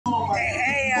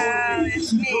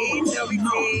me, Toby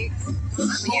T. I'm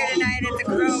here tonight at the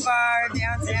Crowbar,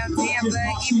 downtown Tampa,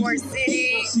 Ybor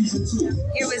City.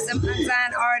 Here with some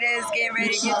unsigned artists, getting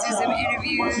ready to get to some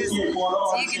interviews.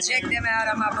 So you can check them out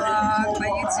on my blog, my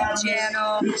YouTube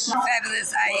channel.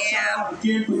 Fabulous I Am.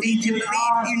 Faith and Belief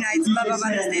unites love of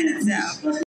understanding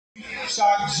self.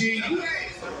 Shock G,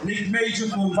 Nick Major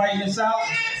for inviting us out.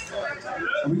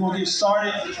 And we're gonna get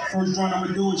started. First joint I'm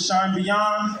gonna do is Shine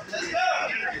Beyond.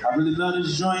 I really love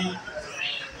this joint.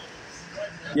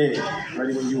 Yeah,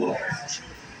 ready when you are.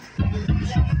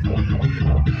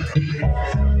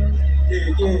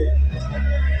 Yeah.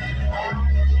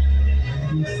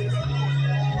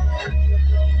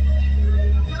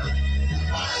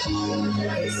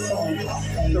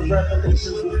 The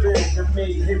revelations within that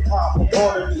made hip-hop a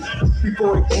part of me.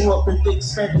 Before it grew up and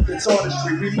expanded its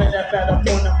artistry, we met at a point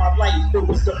in my life. It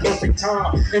was the perfect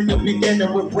time. In the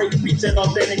beginning with breakbeats and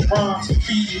authentic rhymes,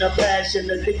 feeding a passion,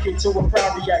 addicted to a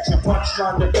crowd reaction,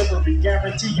 punchline delivery,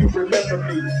 guarantee you remember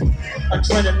me.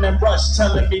 Adrenaline rush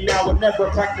telling me now and never,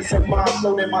 practicing mind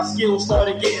floating, my skills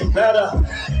started getting better.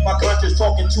 My conscience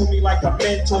talking to me like a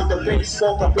mentor, the bass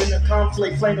spoke up in the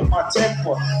conflict, flaming my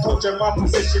temper, coaching my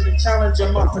position and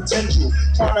challenging my potential,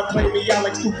 trying to play me out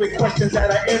like stupid questions at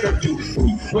an interview.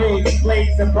 Heat waves,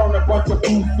 blaze, and burn a bunch of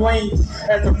blue flames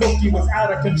as the rookie was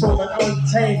out of control and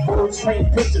untamed. Words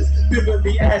paint pictures,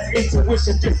 vividly as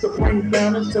intuition, just to bring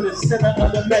balance to the center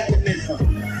of the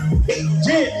mechanism.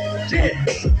 Yeah,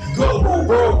 global,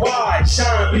 worldwide,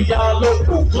 shine beyond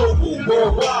local. Global,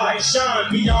 worldwide,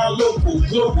 shine beyond local.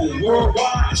 Global,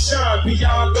 worldwide, shine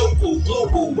beyond local.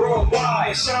 Global,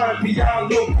 worldwide, shine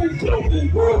beyond local. Global,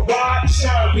 worldwide,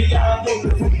 shine beyond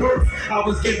local. From birth, I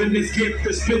was given this gift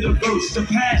to spit a verse. The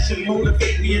passion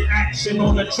motivate me in action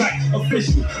on the track.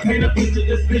 Official, paint a picture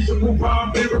that's visual,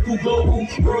 rhyme, lyrical, global,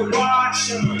 worldwide,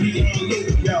 shine beyond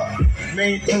local. Yo,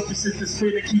 main purpose is to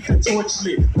spit and keep the torch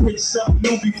lit. Pitch something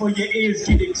new before your ears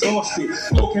get exhausted.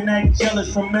 Flow can act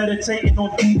jealous from meditating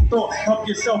on deep thought. Help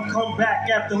yourself come back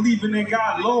after leaving and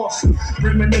got lost.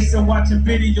 Reminiscing, watching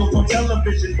videos on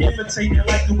television, imitating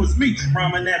like it was me.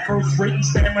 Rhyming that verse, written,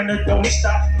 stamina, don't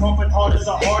stop. Pumping hard as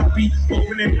a heartbeat.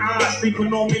 Opening eyes,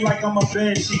 sleeping on me like I'm a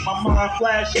bed sheet. My mind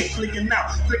flashing, flicking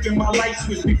out, flicking my light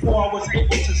switch before I was able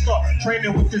to start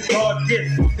training with this God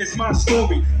gift. It's my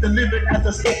story, delivered as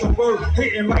a spoken word,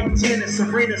 hitting like tennis,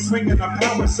 Serena swinging a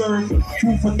power serve.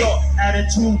 Food for thought,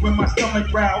 attitude when my stomach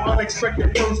growl,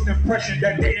 unexpected first impression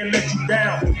that didn't let you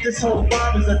down. This whole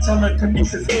vibe is a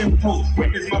telekinesis impulse.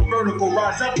 Witness my vertical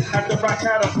rise up after I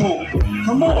catapult.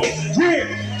 Come on, yeah.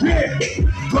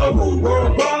 Global,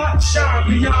 worldwide, shine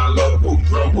beyond local.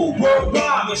 Global,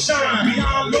 worldwide, shine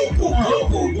beyond local.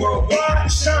 Global,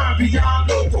 worldwide, shine beyond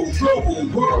local. Global,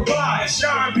 worldwide,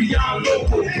 shine beyond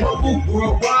local. Global,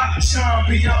 worldwide, shine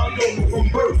beyond local. From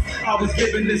birth, I was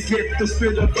given this gift to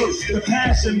spit a verse. The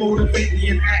passion motivate me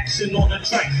in action on the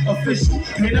track. Official,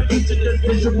 paint a picture that's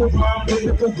visual, rhyme,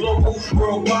 lyrical, global,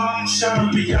 worldwide,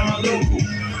 shine beyond local.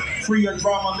 Free of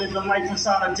drama, living life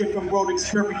inside a different world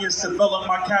experience, develop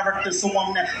my character so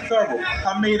I'm that thorough.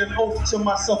 I made an oath to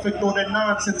myself, ignore the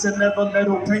nonsense and never let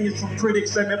opinions from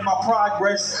critics limit my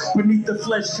progress. Beneath the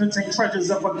flesh contain treasures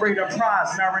of a greater prize,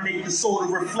 marinate the soul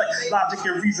to reflect logic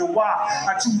and reason why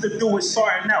I choose to do it.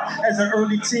 Starting out as an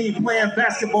early teen, playing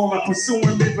basketball and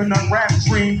pursuing living a rap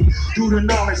dream. Due to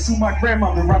knowledge to my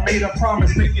grandmother, I made a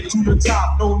promise, make it to the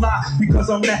top, no lie, because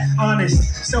I'm that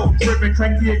honest. Self-driven,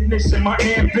 crank the ignition, my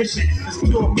ambition. It's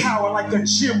pure power like a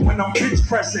gym when I'm bench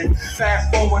pressing.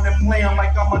 Fast forward and playing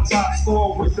like I'm a top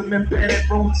scorer. Wisdom embedded,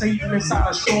 rotating inside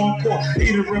a strong core.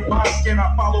 Either in my skin,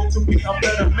 I follow to be a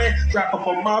better man. Draft up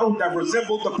a model that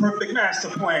resembles the perfect master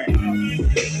plan.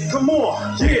 Come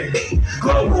on, yeah.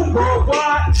 Global,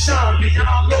 worldwide, shine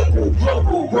beyond local.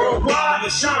 Global,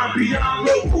 worldwide, shine beyond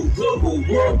local. Global,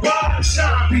 worldwide,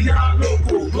 shine beyond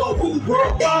local. Global,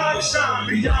 worldwide, shine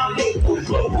beyond local.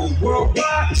 Global,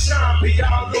 worldwide, shine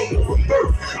beyond local. From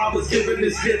birth, I was given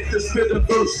this gift to spit a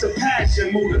verse. The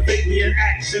passion motivate me in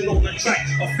action on the track.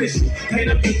 Official, paint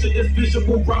a picture that's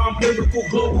visual, rhyme, lyrical,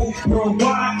 global,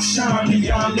 worldwide, shine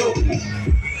beyond local.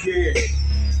 Yeah,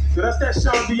 so that's that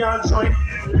Shine Beyond joint.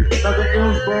 Another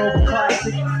Hillsborough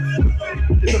classic.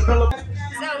 It's a fellow.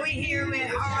 So we here with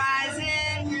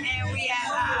Horizon, and we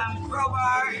at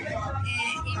Crowbar in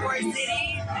Ybor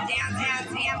City,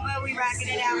 downtown Tampa. We rocking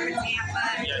it out for Tampa.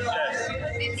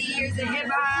 50 years of hip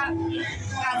hop.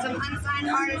 Got some unsigned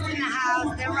artists in the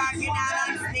house. They're rocking out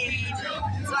on stage.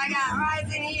 So I got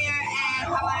Horizon here,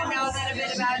 and I want to know a little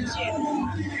bit about you.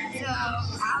 So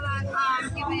how long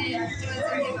you been doing some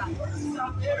hip hop?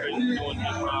 I've been doing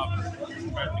hip hop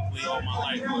practically all my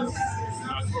life. But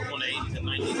I grew up on the 80s and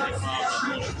 90s hip hop,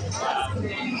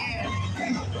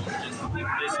 just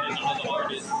listening to other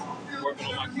artists, working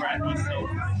on my craft myself,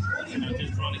 and I'm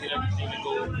just trying to get everything to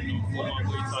go, go my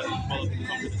way so I can develop and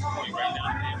come to this point right now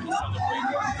and be able to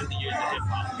celebrate 50 years of hip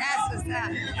hop. That's what's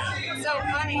up. Yeah. So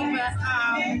funny, but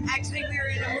actually we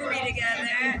were in a movie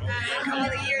together a couple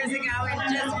of years ago and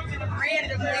just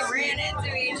randomly ran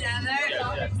into each other.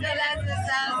 So that's what's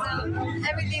up. So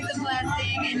everything's a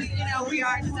blessing, and we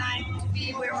are designed to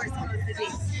be where we're supposed to be.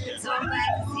 So I'm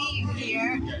glad to see you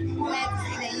here. Glad to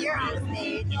see that you're on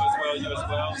stage. You as well, you as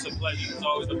well. It's a pleasure. It's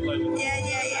always a pleasure.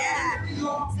 Yeah.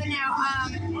 So now,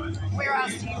 where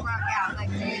else do you rock out?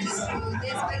 Like, do you just do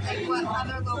this, but like what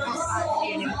other local spots do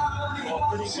you do? Well,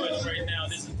 pretty much right now,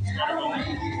 this is the start of a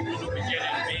new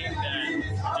beginning, being that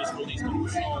I just released a new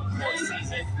song called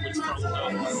Season, which comes out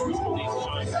the first release,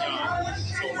 Shine Beyond.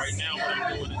 So right now, what I'm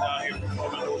doing is out here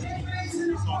performing those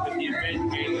two songs at the event,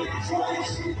 getting them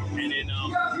and then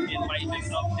enlightening,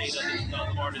 update the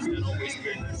artists that always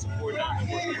been supporting us and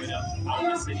working with us out in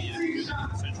the city and the community in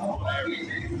the Central Florida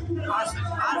area.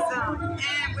 Awesome.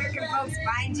 And where can folks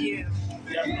find you?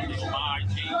 Definitely on my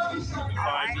IG. You can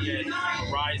find me at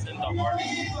Horizon the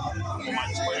Artist. On my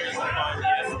Twitter, you can find me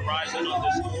at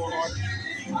Horizon_Artist.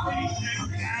 Okay.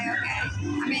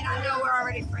 I mean, I know we're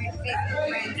already Facebook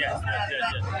friends and stuff,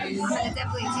 but I'm gonna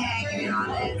definitely tag you in all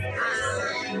this.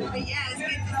 But yeah, it's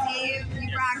good to see you. You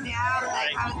rocked out.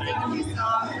 Like, I was thinking your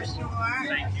song for sure.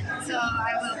 Thank you. So I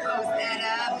will post that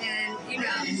up and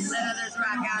let others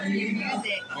rock out to your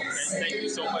music. Okay, thank you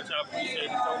so much. I appreciate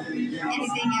it.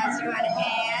 Anything else you want to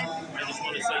add? I just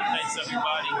want to say thanks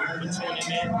everybody for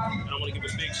tuning in, and I want to give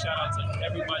a big shout out to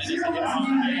everybody that's a hip hop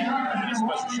fan, and a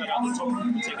special shout out to Toby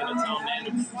for taking the time to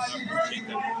interview. I appreciate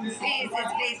that. Peace,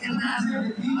 it's faith and love.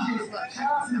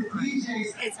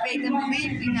 It's faith and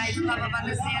belief, unites love of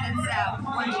understanding self.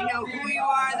 Once you know who you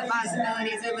are, the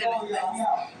possibilities are limitless.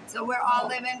 So we're all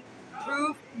living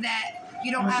proof that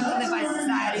you don't have to live by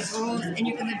society's rules, and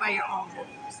you can live by your own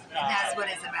rules. And that's what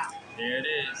it's about. There it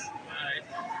is. All right.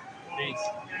 Peace.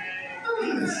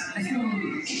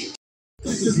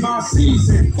 This is my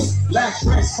season. Lack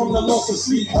rest from the loss of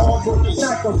sleep, hard work and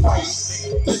sacrifice.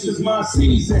 This is my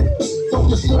season.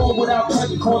 Focus forward without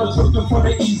cutting corners, looking for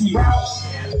the easy route.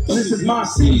 This is my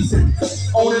season.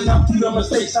 Owning up to the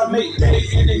mistakes I make day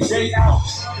in and day out.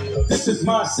 This is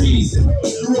my season.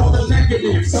 Through all the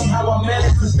negative, somehow I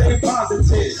managed to stay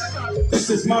positive. This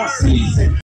is my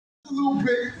season. A little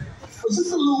bit,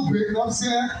 just a little bit, you know what I'm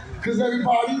saying? Because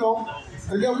everybody,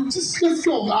 and then let's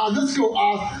go, guys. Let's go,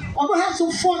 I'm gonna have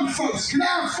some fun first. Can I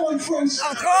have fun first?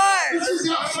 Of course. Let's just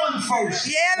have fun first.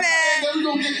 Yeah, man. And then we're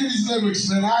gonna get to these lyrics,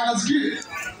 man. All right, let's get it.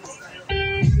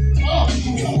 Oh,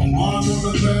 I'm on the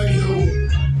bag, yo.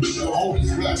 The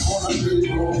homies back on the big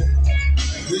roll.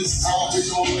 This time we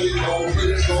gon' lay low, we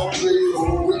gon' play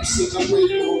low, whips in the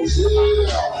windows,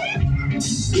 yeah.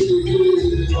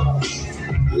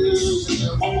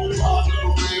 I'm a problem,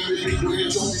 baby, we're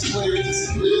on these players,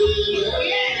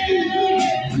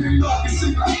 You know I can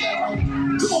sing like that, right?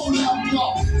 Come on now,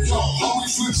 yo, how we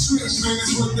flip switch, man,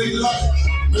 it's what they like.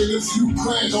 Made a few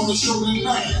grand on the show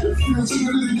tonight. It feels good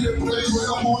to get paid when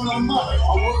I'm on the mic.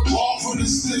 I work hard for the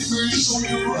stick, man, show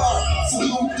you right.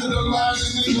 Salute to the line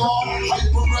in the yard.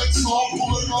 HyperX all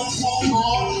pulling up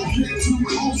on. Get too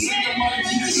close and you might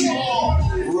get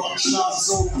scarred. Rock shots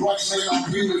so bright, man, I'm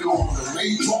beaming on them.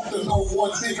 Ain't talk to no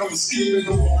one, think I'm scheming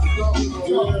on.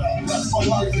 Yeah, that's my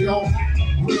life, yo.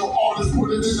 Real artists put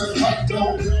it in the pipe,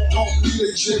 though. Don't be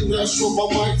a chick, that's from my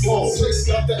microphone. Six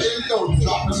got the AO,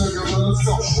 drop a nigga, let's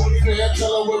go. Can't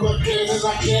tell her where I can and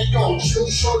I can't go. She'll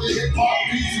show the hip hop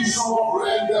beats, so I'm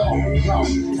random.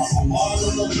 I'm out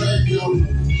of the bag, yo.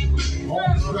 On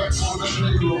the back on the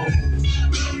nigga.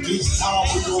 This time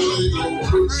we gon' lay low.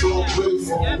 Rich on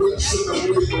grateful, rich in the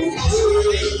window.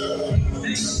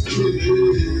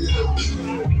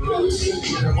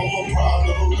 I'm a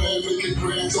problem, man, making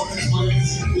grants on these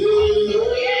planes.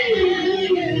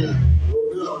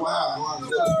 Wow,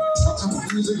 got some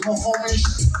music in my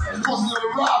formation. It wasn't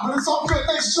gonna ride, but it's all good.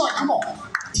 Next track, come on.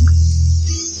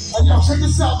 Hey, yo, check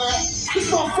this out, man. This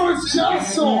is my first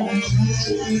jazz song. I'm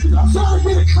trying to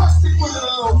get eclectic with it a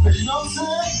little bit, you know what I'm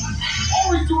saying?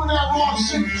 Always doing that wrong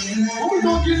shit. But we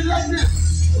gonna get it like this.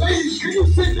 Ladies, can you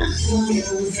sing this?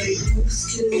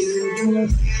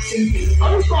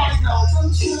 Everybody knows.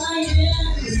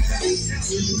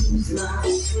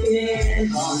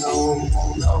 Oh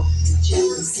no.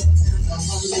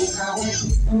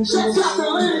 Shout out to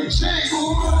Lady Jane,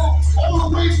 all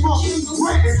the way from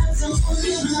Britain. This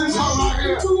is her right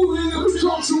here. Let me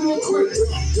talk to you real quick.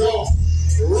 Yo.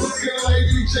 Looking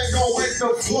lady, check on with the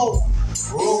flow.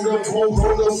 Roll the boat,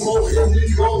 here we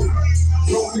go.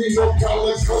 Don't need no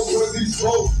calico with these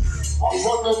folks. I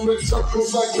run them in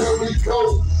circles like there we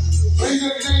go. Ain't a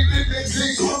name they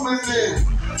keep coming in.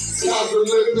 Sky's the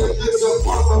limit, it's a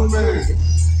parliament.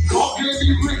 Call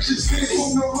Candy Riches came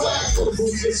from the rack. The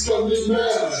boots are stunning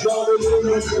mad. Driving in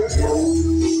the control.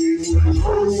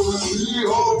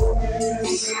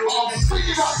 I'm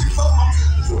singing out the summer.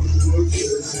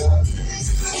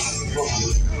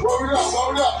 Word up.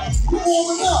 Come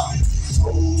on up.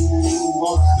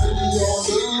 Oh, I'm steady on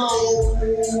the low.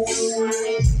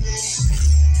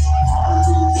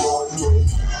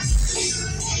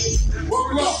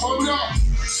 Word up.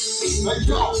 Like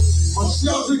yo, my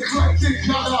shells eclectic,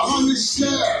 got 100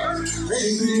 shares.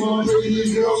 Ain't see my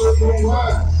baby girl in the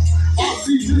wild. I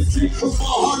see this chick for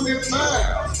 100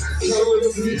 miles. Telling me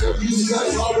if you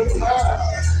got all the path.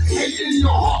 Hate in your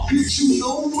heart gets you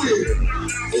nowhere.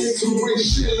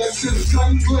 Intuition, let the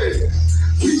sun glare.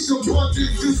 Peace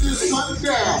abundance is the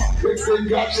sundown. If they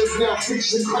got you now,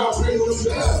 fix your crowd in the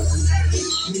bed.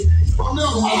 I'm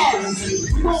not hard. We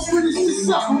gon' finish this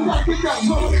up. We gotta get that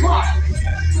 12 o'clock.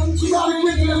 We gotta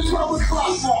get to the 12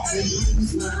 o'clock mark.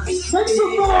 Make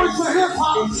some noise for hip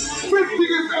hop.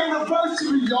 50th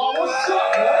anniversary, y'all. What's up,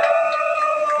 man?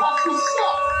 That's what's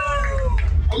up.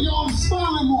 Hey, yo, I'm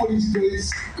smiling more these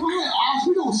days. Go ahead, Oz.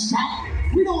 We don't stop.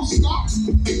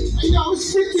 Hey, yo,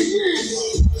 it's 50 years.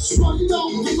 So, you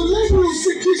know, the millennials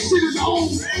think this shit is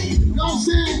old. You know what I'm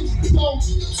saying?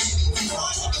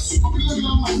 I'll be living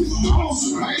on like this is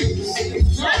awesome, right?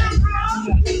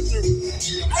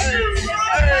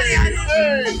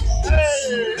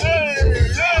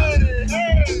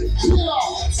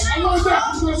 I learned that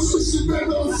from Mississippi, man.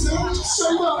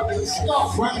 Straight up. Yo,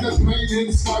 when the paint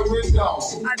hits my window,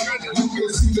 you can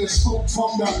see the smoke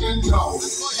from the window.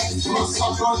 Plus, I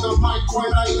run the mic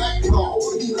when I let go.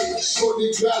 Show the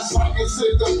gas like it's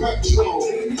in the petrol.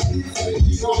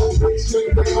 You know,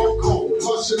 take the cocoa.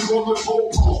 Plus, you call the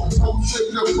vocal. Don't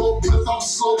take the boat, cause I'm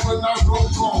slow when I roll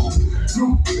home.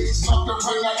 You something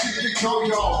when I kick the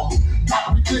yo-yo. Got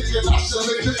me thinking I should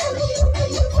let it.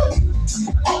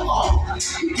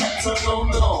 That's a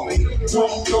no-no.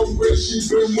 Don't know where she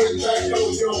been with that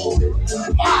yo-yo.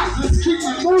 Let's keep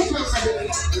it moving, man.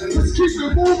 Let's keep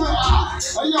it moving.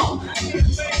 Hey, yo.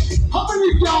 How many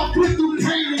of y'all been through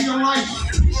pain in your life?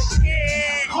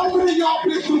 How many of y'all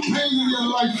been through pain in your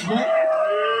life, man?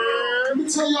 Let me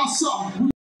tell y'all something.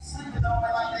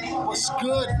 What's good?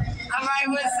 All right,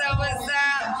 what's up?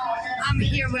 I'm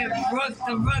here with Brooke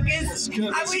the Ruckus. I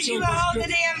wish you would hold the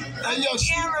damn camera. Yo,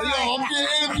 I'm getting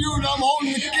interviewed. I'm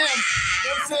holding the camera.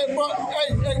 That's it, but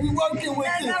hey, we working with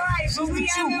it. That's all right, but we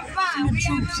having fun.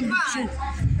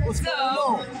 What's going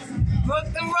on?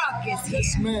 Brooke the Ruckus here.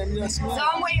 Yes, ma'am. So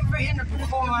I'm waiting for him to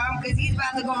perform because he's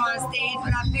about to go on stage,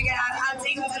 but I figured I'll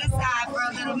take him to the side for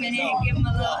a little minute and give him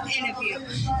a little interview.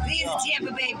 He's a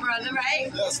Tampa Bay brother,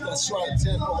 right? Yes, that's right.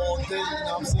 Tampa all day, you know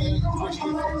what I'm saying?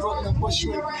 Originally from Brooklyn,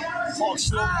 Bushwick, Park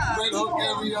Slope, Red Hook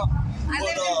area. I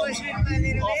lived in Bushwick for a little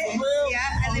bit. For real?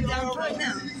 Yeah, I lived down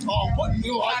Putnam. What? I don't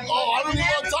even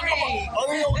want to talk about. For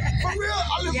real? I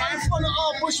lived right in front of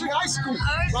Bushwick High School,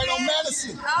 right on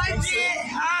Madison. I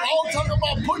did. I don't talk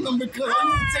about Putnam because I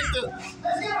used to take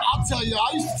I'll tell you,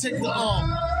 I used to take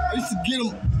I used to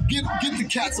get the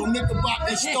cats on Knickerbocker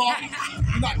and Start.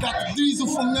 And I got the diesel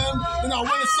from them, and I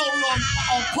went and sold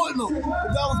on Putnam.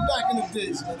 But that was back in the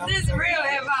days, man. This is real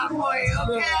hip hop for you,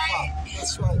 okay?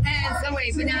 That's right. And so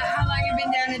wait, but now how long you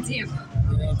been down in Tampa?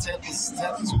 Yeah,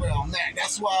 Tampa's where I'm at.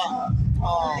 That's why,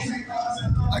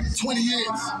 like 20 years.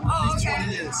 Oh, okay.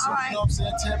 20 years. So, all right. You know what I'm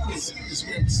saying? Tampa is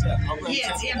where it's at. I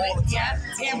rep Tampa all the time.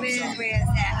 Tampa is where it's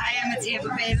at. I am a Tampa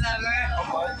Bay lover.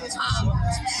 All right, that's what's up.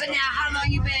 But now, how long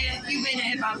you been a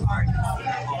hip hop artist? Oh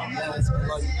man, it's been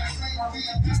like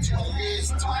it's 20 years,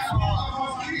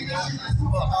 25. You know,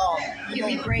 but You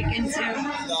be breaking too? No,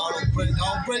 I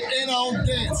don't break and I don't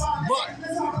dance. But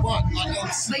I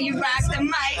MC. But you rock the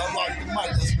mic. I rock the mic.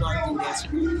 That's what I do. That's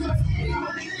what I do.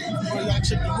 Y'all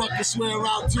check the Ruckus Wear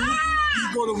out too.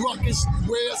 You go to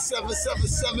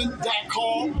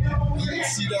ruckuswear777.com. You can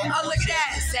see that. Oh, look at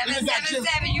that.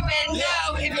 777. You better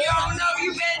know. If you don't know,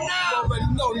 you better know. You already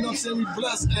know. You know what I'm saying? We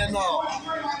blessed. And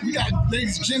we got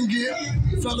ladies gym gear,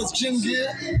 fellas gym gear.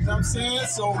 You know what I'm saying?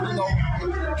 So, you know,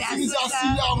 as soon as I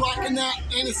see y'all rocking that,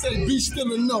 and it say be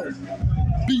still and know.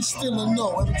 Be still and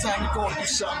know. Every time you go and do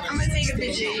something. I'm going to take a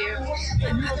picture of you.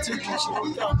 Yeah, you gonna take a picture. No, I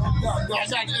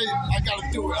gotta do it. I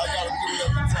gotta do it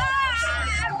every time.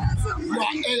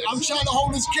 hey, I'm trying to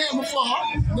hold this camera for her.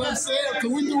 You know what I'm saying?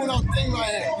 Because we doing our thing right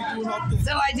here. We doing our thing.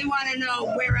 So I do want to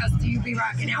know, where else do you be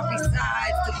rocking out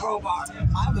besides the Crowbar?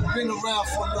 I haven't been around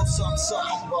for a little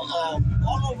something, but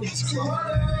all over this club.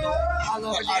 You know? All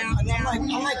over downtown.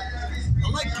 I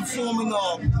like performing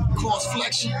cross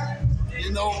flexion.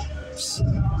 You know,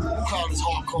 the crowd is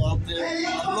hardcore out there. I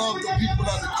love the people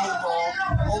at the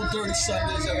Crowbar. Old Dirty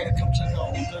Sundays, I gotta come check out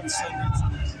Old Dirty Sundays.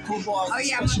 Crowbar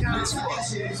is a special place for us.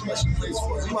 Special place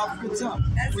for us. You have a good time.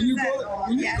 When you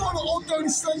go to Old Dirty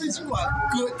Sundays, you have a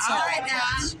good time. All right now.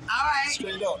 All right.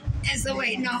 Straight up. And so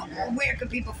wait, no, where can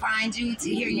people find you to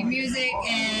hear your music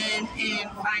and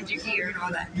find your gear and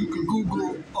all that? You can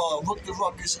Google Rook the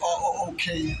Ruckus,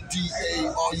 ROOKDARUKUS.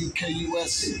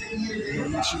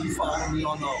 Make sure you follow me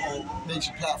on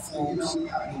major platforms. You know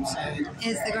what I'm saying?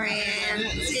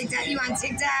 Instagram, TikTok. You on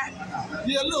TikTok?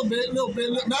 Yeah, a little bit.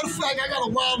 Matter of fact, I got a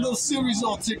wild little series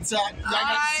on TikTok. Y'all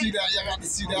got to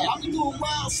see that. I be doing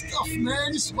wild stuff,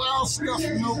 man. Just wild stuff,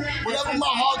 you know. Whatever my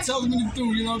heart tells me to do,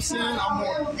 you know what I'm saying? I'm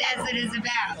on it. That's what it's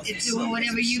about. It's doing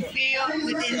whatever you feel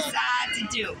within inside to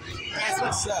do. That's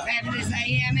what Fabulous I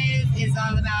Am is. It's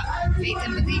all about faith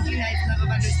and belief, unites love of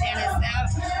understanding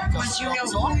self. Once you know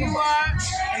who you are,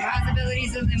 the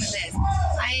possibilities are limitless.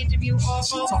 I interview all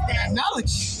folks that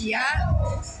knowledge. Yeah.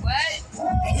 What?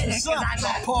 What's up?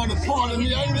 Part of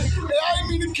me. I ain't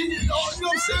mean to kick you. You know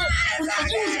what I'm saying?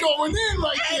 Because you was going in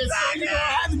right there. So, you know, I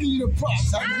had to give you the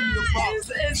props.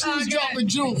 She was dropping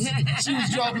juice. She was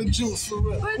dropping juice for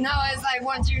real. But no, it's like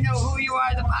once you know who you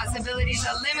are, the possibilities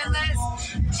are limitless.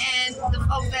 And the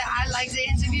folks that I like to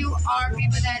interview are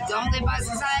people that don't live by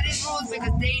society's rules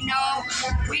because they know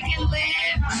we can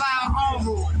live by our own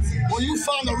rules. Well, you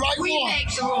found the right one. We make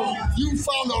the rules. You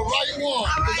found the right one.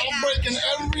 Because I'm breaking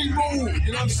every rule.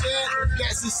 You know what I'm saying?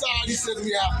 That society says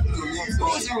we have to do. You know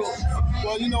what I'm saying? Rules.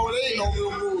 Well, you know, there ain't no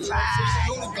real rules. You know what I'm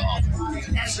saying? Only God's rules.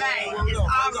 That's right. It's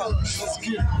our rules. Let's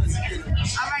get it.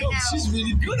 All right, now. She's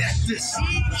really good at this.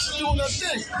 She's doing her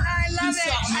thing. I love it.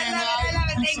 I love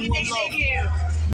it. Thank you.